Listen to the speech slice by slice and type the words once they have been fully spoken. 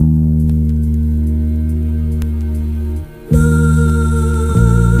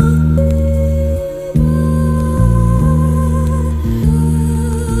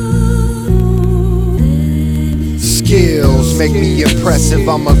make me impressive.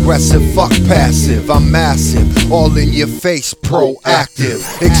 I'm aggressive, fuck passive. I'm massive, all in your face, proactive.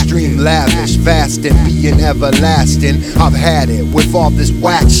 Extreme lavish, vast and being everlasting. I've had it with all this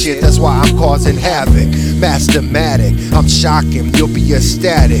whack shit, that's why I'm causing havoc. Mastermatic, I'm shocking, you'll be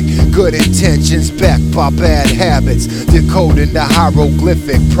ecstatic. Good intentions backed by bad habits. Decoding the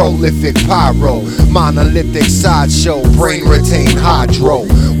hieroglyphic, prolific pyro. Monolithic sideshow, brain retain hydro.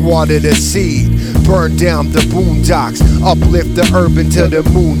 Water the seed, burn down the boondocks. Uplift the urban till the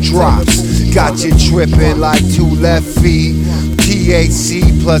moon drops. Got you tripping like 2 left feet. THC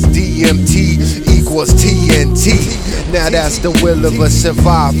plus DMT equals TNT. Now that's the will of a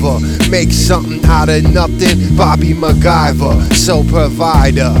survivor. Make something out of nothing, Bobby MacGyver. So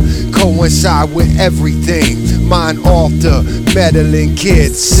provider, coincide with everything. Mind alter, meddling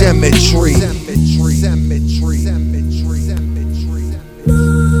kids, symmetry.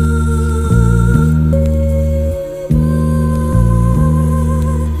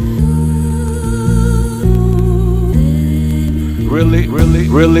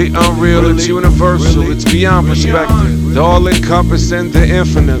 Really unreal, it's universal, it's beyond perspective. The all-encompassing, the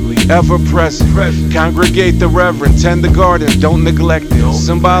infinitely ever-present. Congregate the reverend, tend the garden, don't neglect it.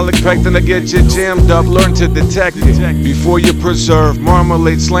 Symbolic pectin to get you jammed up, learn to detect it. Before you preserve,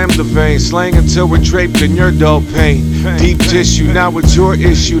 marmalade, slam the vein. Slang until we're draped in your dull pain. Deep tissue, now it's your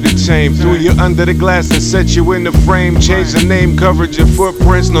issue to tame. Threw you under the glass and set you in the frame. Change the name, covered your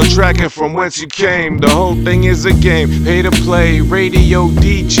footprints, no tracking from whence you came. The whole thing is a game, pay to play. Radio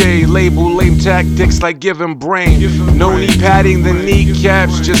DJ, label lame tactics like giving brain. No need padding the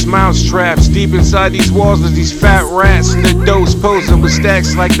kneecaps, just mouse traps. Deep inside these walls there's these fat rats. And the dose posing with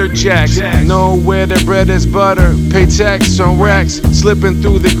stacks like they're jacks. Know where the bread is butter, pay tax on racks. Slipping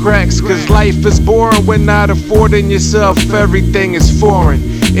through the cracks, cause life is boring when not affording yourself. Everything is foreign.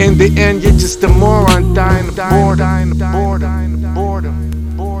 In the end you're just a moron, dying of boredom.